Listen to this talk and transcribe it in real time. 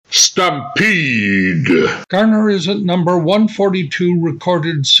Stampede. Garner is at number 142,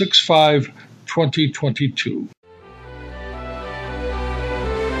 recorded 6/5/2022.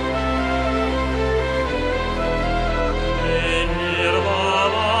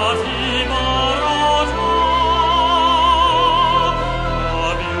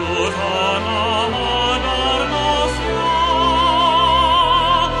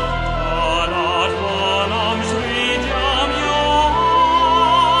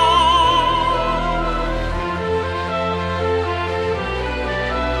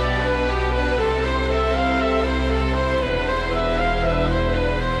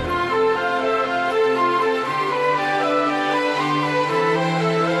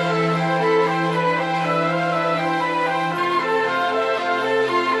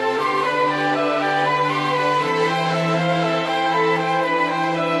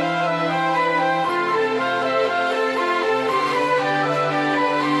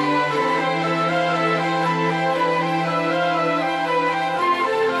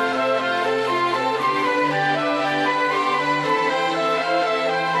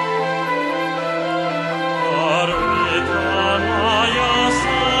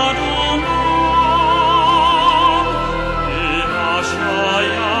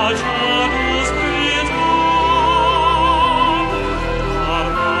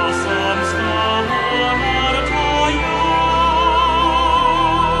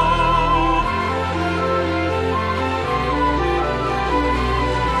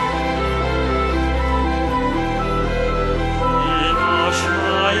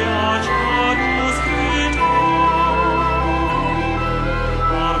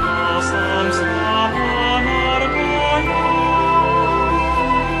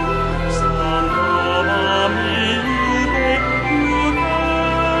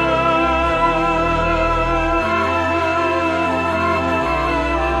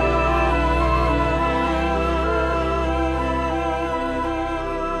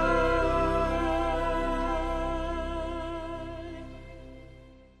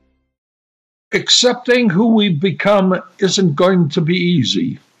 Accepting who we've become isn't going to be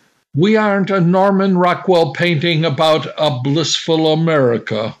easy. We aren't a Norman Rockwell painting about a blissful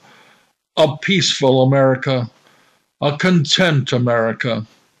America, a peaceful America, a content America.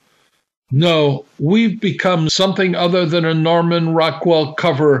 No, we've become something other than a Norman Rockwell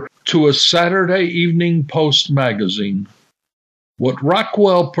cover to a Saturday Evening Post magazine. What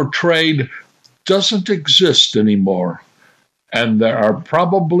Rockwell portrayed doesn't exist anymore. And there are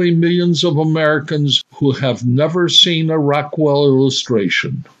probably millions of Americans who have never seen a Rockwell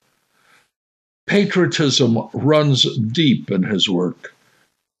illustration. Patriotism runs deep in his work,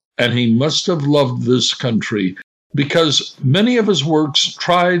 and he must have loved this country because many of his works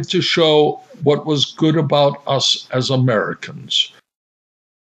tried to show what was good about us as Americans.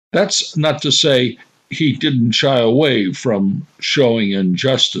 That's not to say he didn't shy away from showing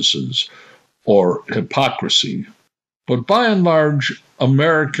injustices or hypocrisy. But by and large,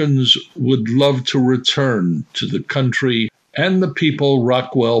 Americans would love to return to the country and the people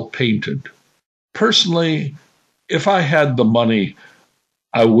Rockwell painted. Personally, if I had the money,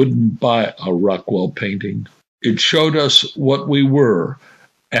 I wouldn't buy a Rockwell painting. It showed us what we were,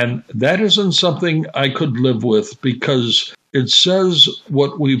 and that isn't something I could live with because it says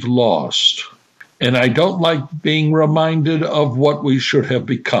what we've lost. And I don't like being reminded of what we should have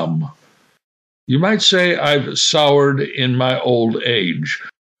become. You might say I've soured in my old age,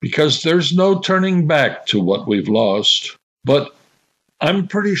 because there's no turning back to what we've lost. But I'm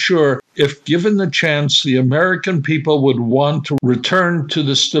pretty sure if given the chance, the American people would want to return to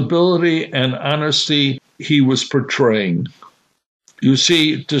the stability and honesty he was portraying. You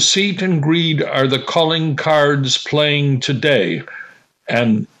see, deceit and greed are the calling cards playing today,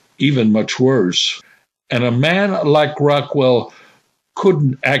 and even much worse. And a man like Rockwell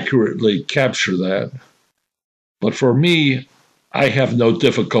couldn't accurately capture that. But for me, I have no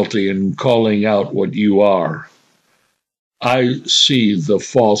difficulty in calling out what you are. I see the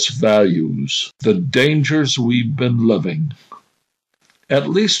false values, the dangers we've been living. At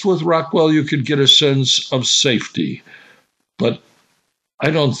least with Rockwell, you could get a sense of safety, but I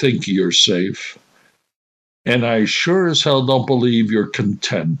don't think you're safe. And I sure as hell don't believe you're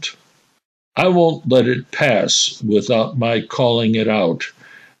content. I won't let it pass without my calling it out.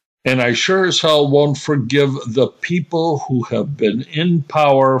 And I sure as hell won't forgive the people who have been in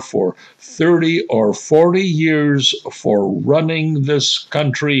power for 30 or 40 years for running this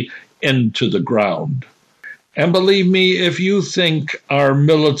country into the ground. And believe me, if you think our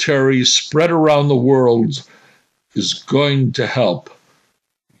military spread around the world is going to help,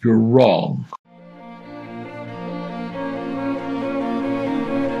 you're wrong.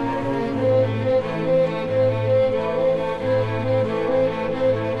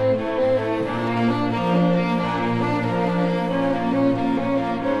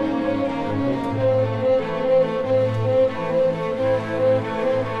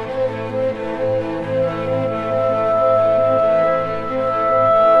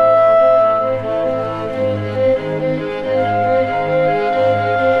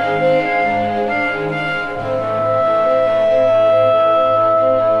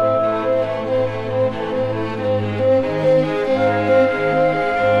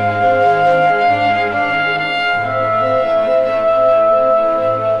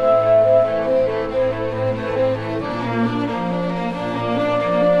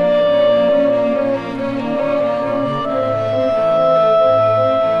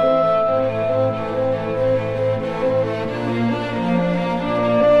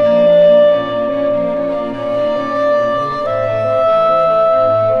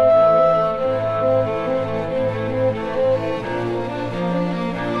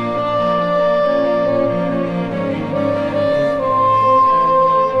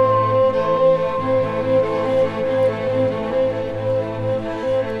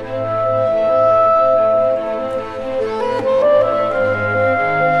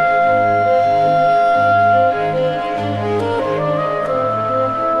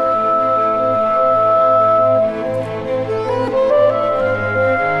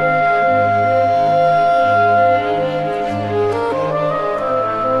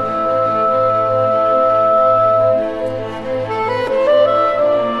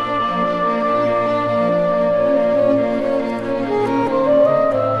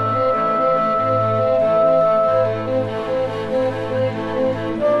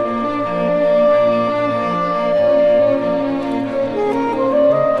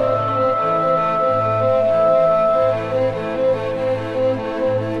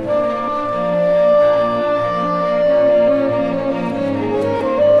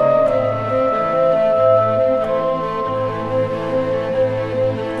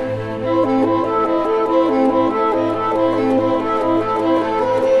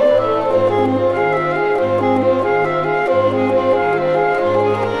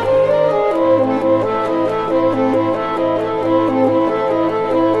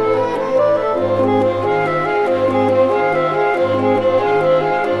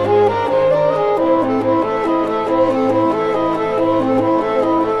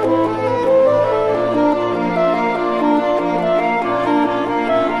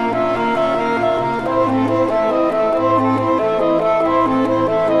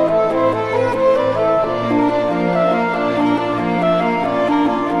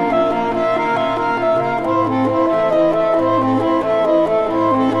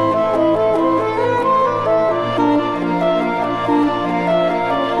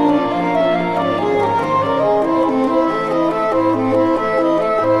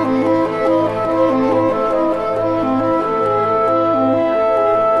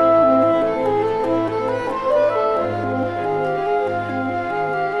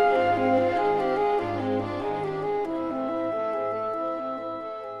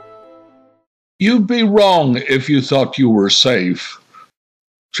 You'd be wrong if you thought you were safe.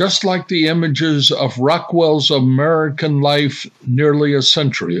 Just like the images of Rockwell's American life nearly a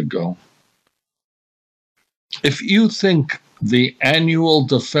century ago. If you think the annual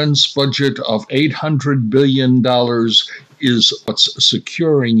defense budget of $800 billion is what's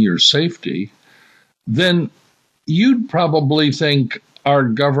securing your safety, then you'd probably think our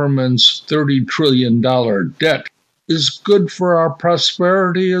government's $30 trillion debt is good for our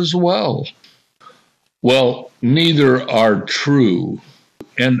prosperity as well. Well, neither are true,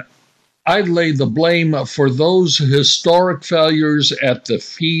 and I lay the blame for those historic failures at the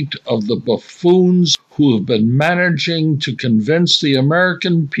feet of the buffoons who have been managing to convince the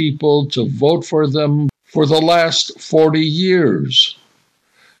American people to vote for them for the last 40 years.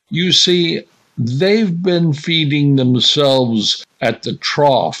 You see, they've been feeding themselves at the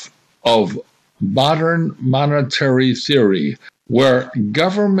trough of modern monetary theory, where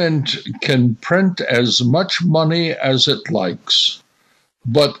government can print as much money as it likes.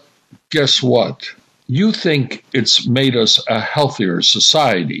 But guess what? You think it's made us a healthier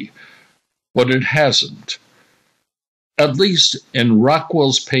society, but it hasn't. At least in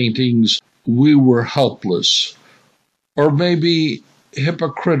Rockwell's paintings, we were helpless, or maybe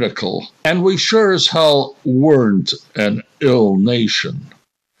hypocritical, and we sure as hell weren't an ill nation.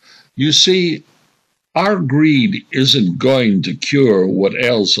 You see, our greed isn't going to cure what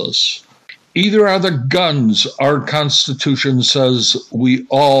ails us. Either are the guns our Constitution says we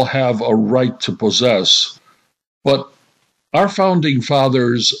all have a right to possess, but our founding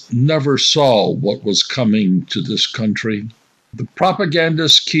fathers never saw what was coming to this country. The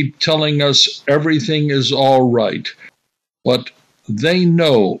propagandists keep telling us everything is all right, but they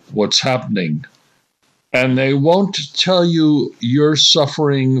know what's happening. And they won't tell you you're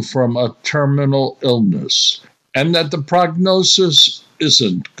suffering from a terminal illness and that the prognosis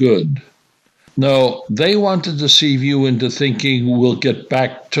isn't good. No, they want to deceive you into thinking we'll get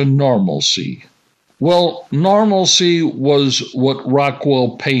back to normalcy. Well, normalcy was what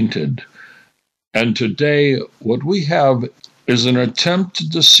Rockwell painted, and today what we have is an attempt to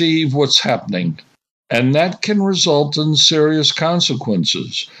deceive what's happening, and that can result in serious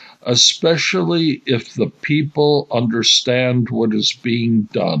consequences, especially if the people understand what is being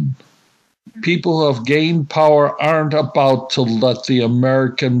done. People who have gained power aren't about to let the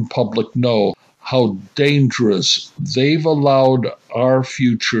American public know how dangerous they've allowed our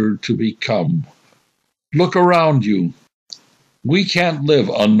future to become. Look around you. We can't live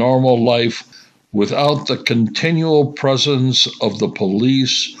a normal life without the continual presence of the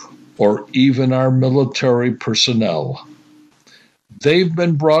police or even our military personnel. They've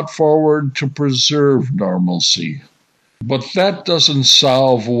been brought forward to preserve normalcy. But that doesn't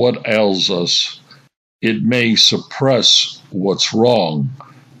solve what ails us. It may suppress what's wrong,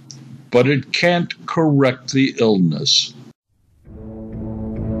 but it can't correct the illness.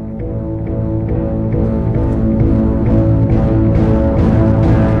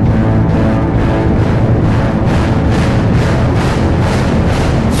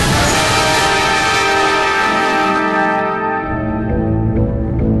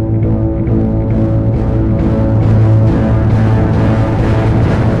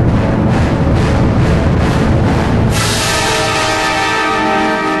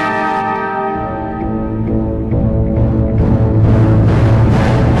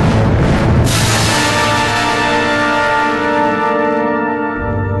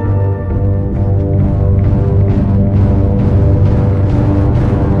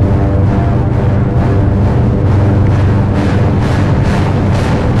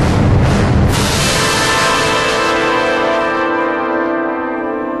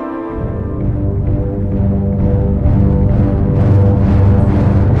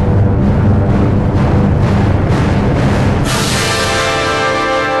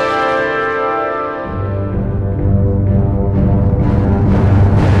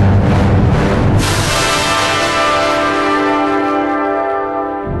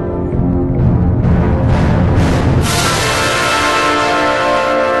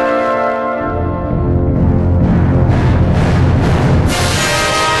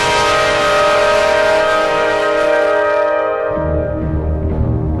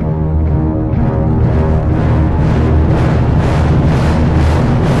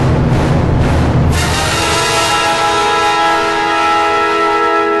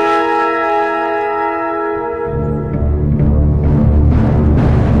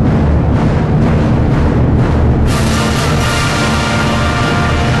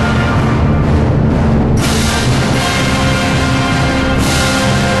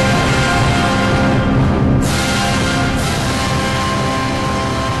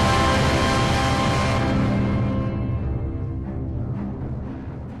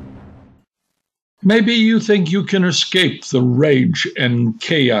 Maybe you think you can escape the rage and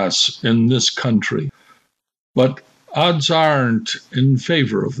chaos in this country, but odds aren't in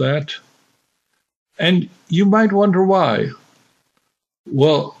favor of that. And you might wonder why.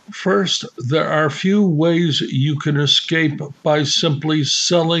 Well, first, there are few ways you can escape by simply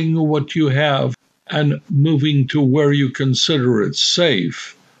selling what you have and moving to where you consider it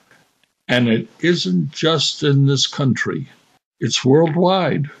safe. And it isn't just in this country, it's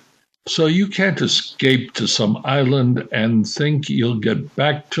worldwide. So you can't escape to some island and think you'll get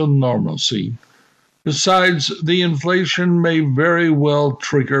back to normalcy. Besides, the inflation may very well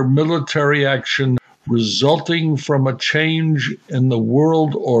trigger military action resulting from a change in the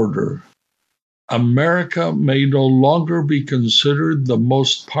world order. America may no longer be considered the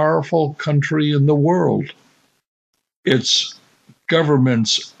most powerful country in the world. Its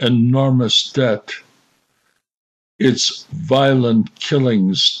government's enormous debt, its violent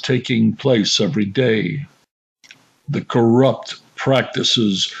killings taking place every day, the corrupt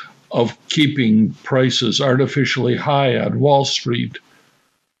practices of keeping prices artificially high on Wall Street,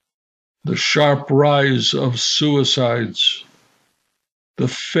 the sharp rise of suicides, the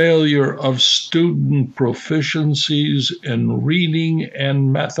failure of student proficiencies in reading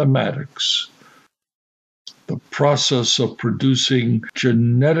and mathematics, the process of producing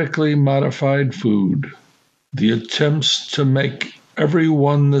genetically modified food, the attempts to make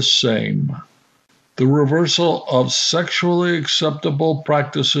everyone the same, the reversal of sexually acceptable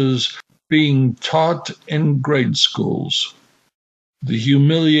practices being taught in grade schools, the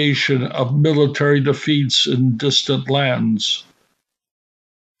humiliation of military defeats in distant lands,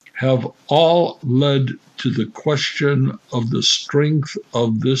 have all led to the question of the strength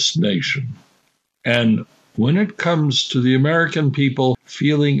of this nation. And when it comes to the American people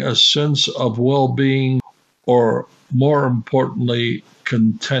feeling a sense of well-being, or more importantly,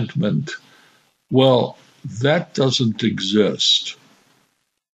 contentment, well, that doesn't exist.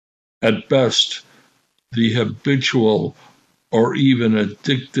 At best, the habitual or even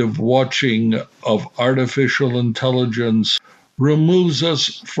addictive watching of artificial intelligence removes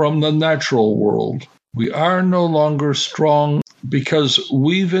us from the natural world. We are no longer strong because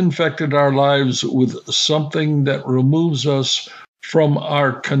we've infected our lives with something that removes us from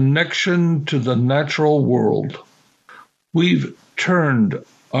our connection to the natural world. We've turned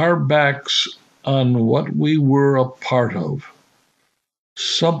our backs on what we were a part of,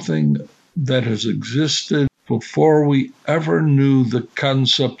 something that has existed before we ever knew the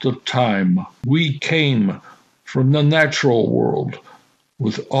concept of time. We came from the natural world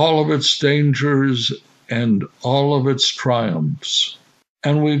with all of its dangers and all of its triumphs.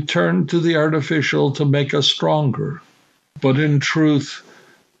 And we've turned to the artificial to make us stronger. But in truth,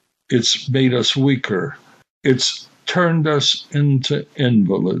 it's made us weaker. It's turned us into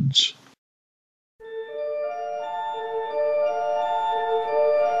invalids.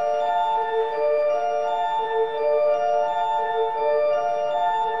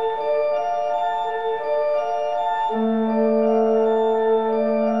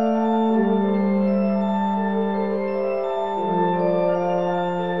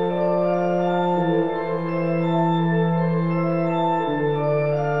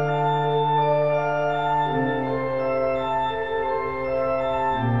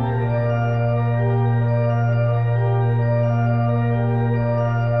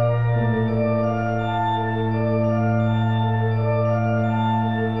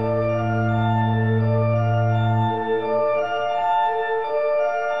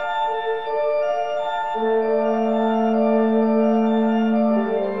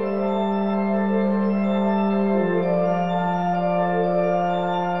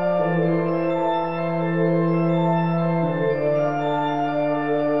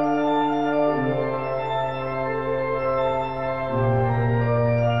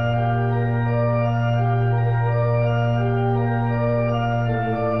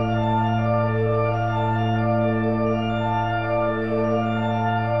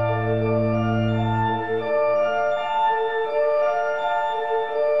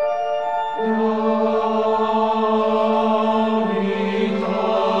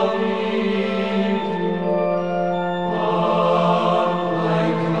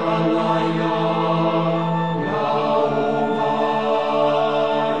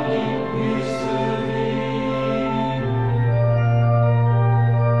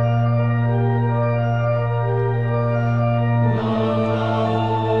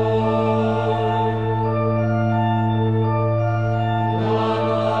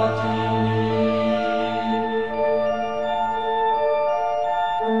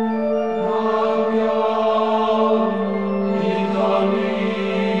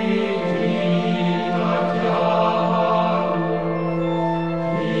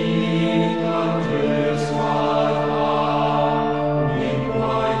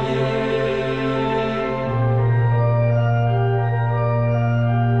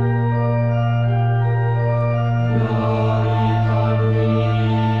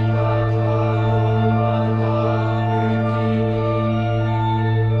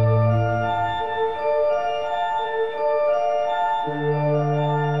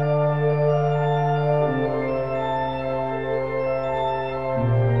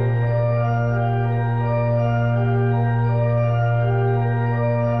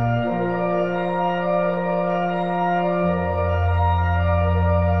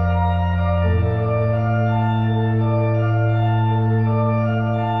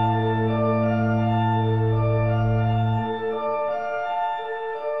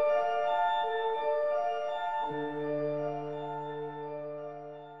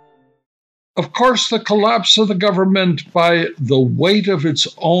 Of course, the collapse of the government by the weight of its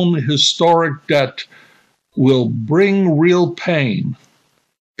own historic debt will bring real pain.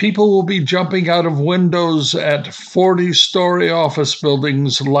 People will be jumping out of windows at 40-story office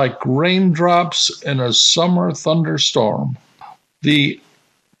buildings like raindrops in a summer thunderstorm. The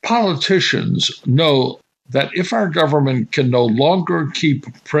politicians know that if our government can no longer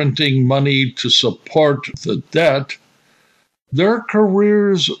keep printing money to support the debt, their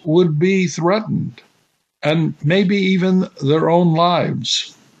careers would be threatened, and maybe even their own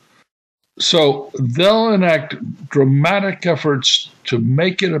lives. So they'll enact dramatic efforts to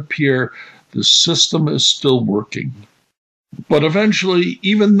make it appear the system is still working. But eventually,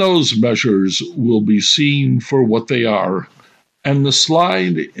 even those measures will be seen for what they are, and the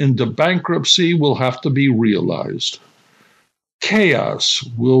slide into bankruptcy will have to be realized. Chaos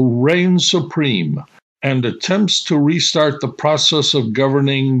will reign supreme, and attempts to restart the process of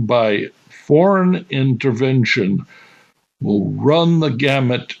governing by foreign intervention will run the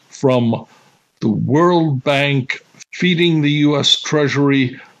gamut from the World Bank feeding the U.S.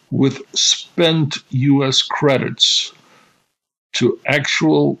 Treasury with spent U.S. credits to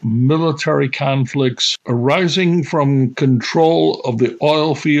actual military conflicts arising from control of the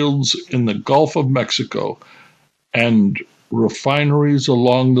oil fields in the Gulf of Mexico and refineries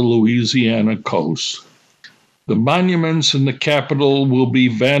along the Louisiana coast. The monuments in the Capitol will be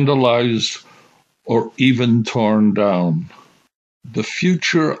vandalized or even torn down. The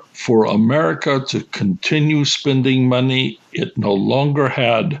future for America to continue spending money it no longer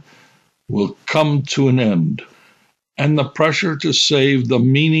had will come to an end, and the pressure to save the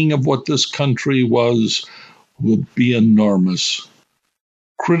meaning of what this country was will be enormous.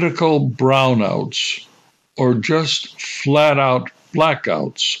 Critical brownouts, or just flat-out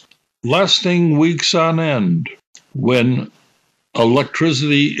blackouts, lasting weeks on end when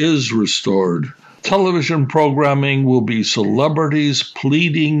electricity is restored. Television programming will be celebrities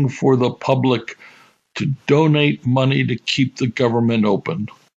pleading for the public to donate money to keep the government open.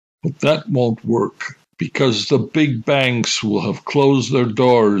 But that won't work because the big banks will have closed their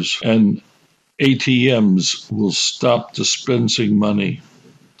doors and ATMs will stop dispensing money.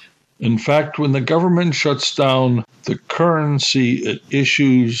 In fact, when the government shuts down, the currency it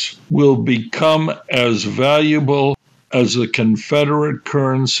issues will become as valuable as the Confederate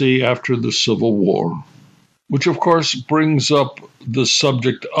currency after the Civil War, which of course brings up the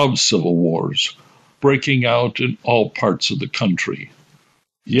subject of civil wars, breaking out in all parts of the country.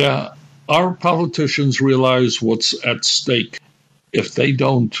 Yeah, our politicians realize what's at stake if they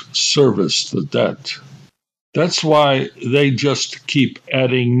don't service the debt. That's why they just keep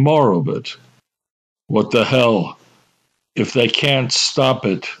adding more of it. What the hell? If they can't stop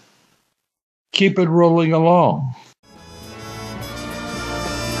it, keep it rolling along.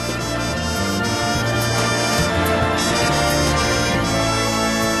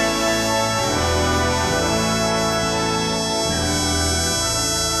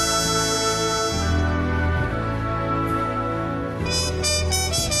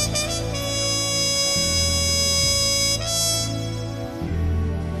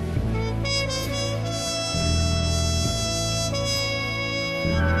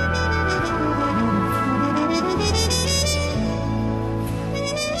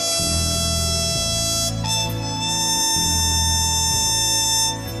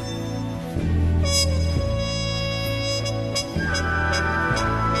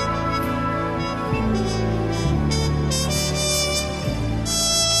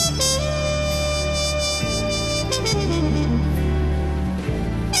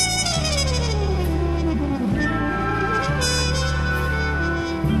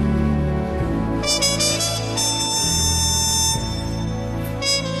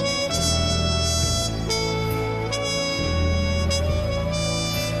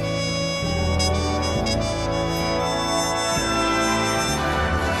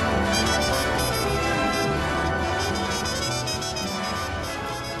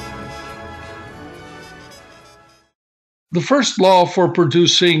 The first law for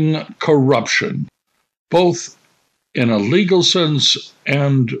producing corruption, both in a legal sense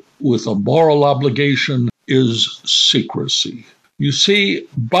and with a moral obligation, is secrecy. You see,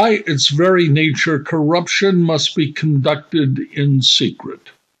 by its very nature, corruption must be conducted in secret.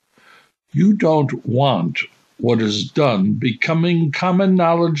 You don't want what is done becoming common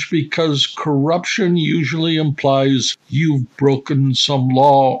knowledge because corruption usually implies you've broken some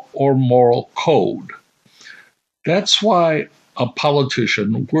law or moral code. That's why a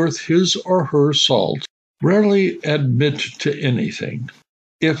politician worth his or her salt rarely admit to anything.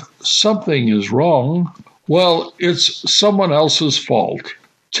 If something is wrong, well, it's someone else's fault.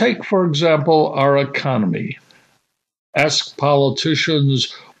 Take, for example, our economy. Ask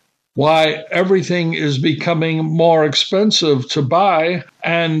politicians why everything is becoming more expensive to buy,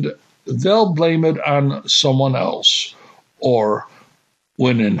 and they'll blame it on someone else. Or,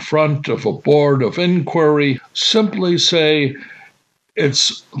 when in front of a board of inquiry, simply say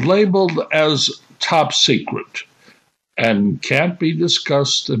it's labeled as top secret and can't be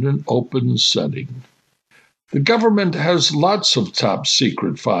discussed in an open setting. The government has lots of top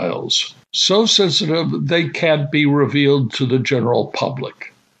secret files, so sensitive they can't be revealed to the general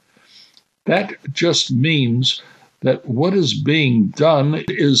public. That just means that what is being done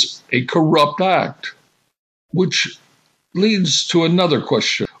is a corrupt act, which leads to another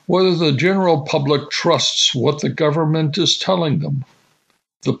question: whether the general public trusts what the government is telling them.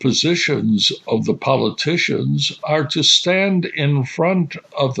 The positions of the politicians are to stand in front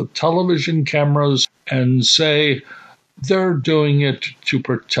of the television cameras and say they're doing it to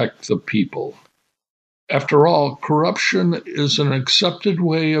protect the people. After all, corruption is an accepted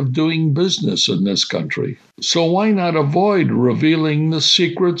way of doing business in this country, so why not avoid revealing the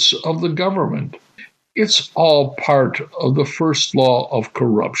secrets of the government? It's all part of the first law of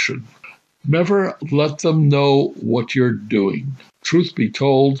corruption. Never let them know what you're doing. Truth be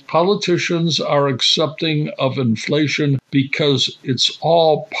told, politicians are accepting of inflation because it's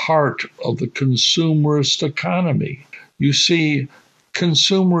all part of the consumerist economy. You see,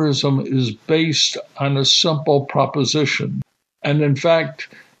 consumerism is based on a simple proposition, and in fact,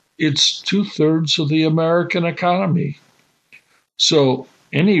 it's 2/3 of the American economy. So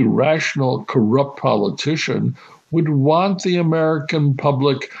any rational corrupt politician would want the American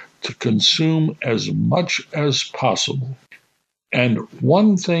public to consume as much as possible. And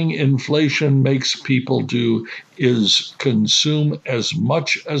one thing inflation makes people do is consume as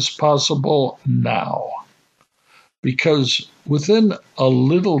much as possible now. Because within a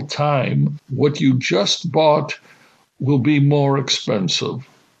little time, what you just bought will be more expensive.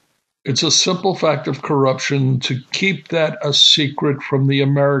 It's a simple fact of corruption to keep that a secret from the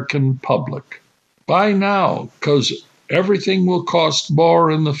American public. Buy now, because everything will cost more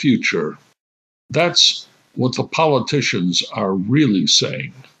in the future. That's what the politicians are really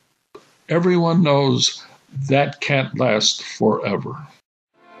saying. Everyone knows that can't last forever.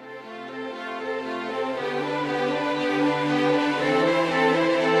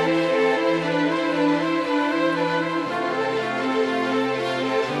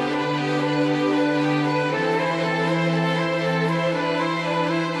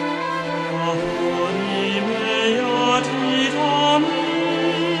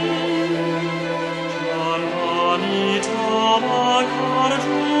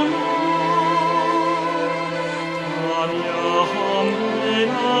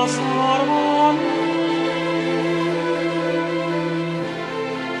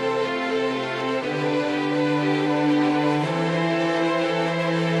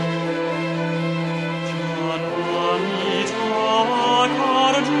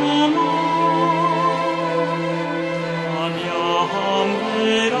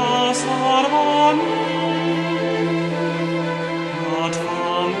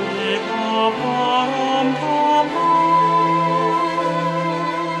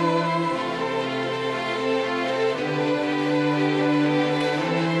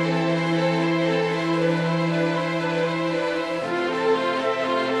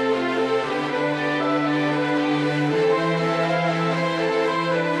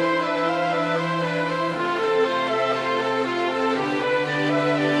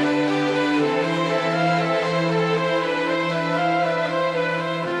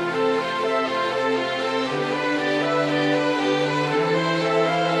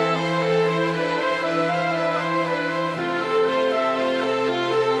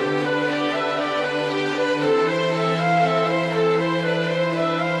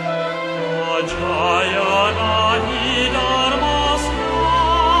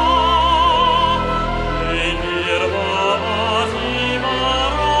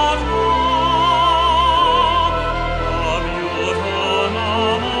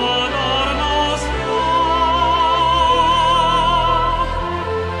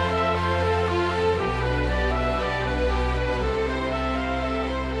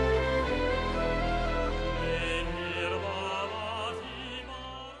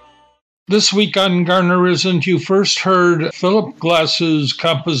 This week on Garner Isn't, you first heard Philip Glass's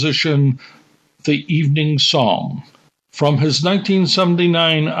composition, The Evening Song, from his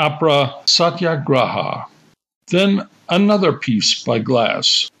 1979 opera Satyagraha. Then another piece by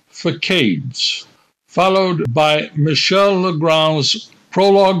Glass, Facades, followed by Michel Legrand's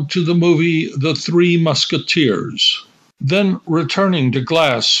prologue to the movie The Three Musketeers. then returning to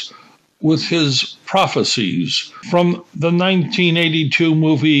Glass with his prophecies from the 1982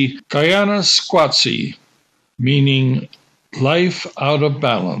 movie Guyana Squatsi, meaning life out of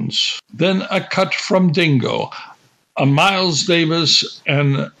balance. Then a cut from Dingo, a Miles Davis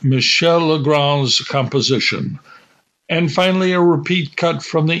and Michel Legrand's composition. And finally, a repeat cut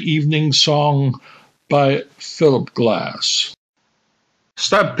from the evening song by Philip Glass.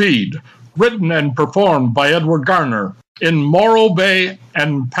 Stampede, written and performed by Edward Garner in Morro Bay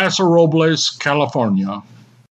and Paso Robles, California.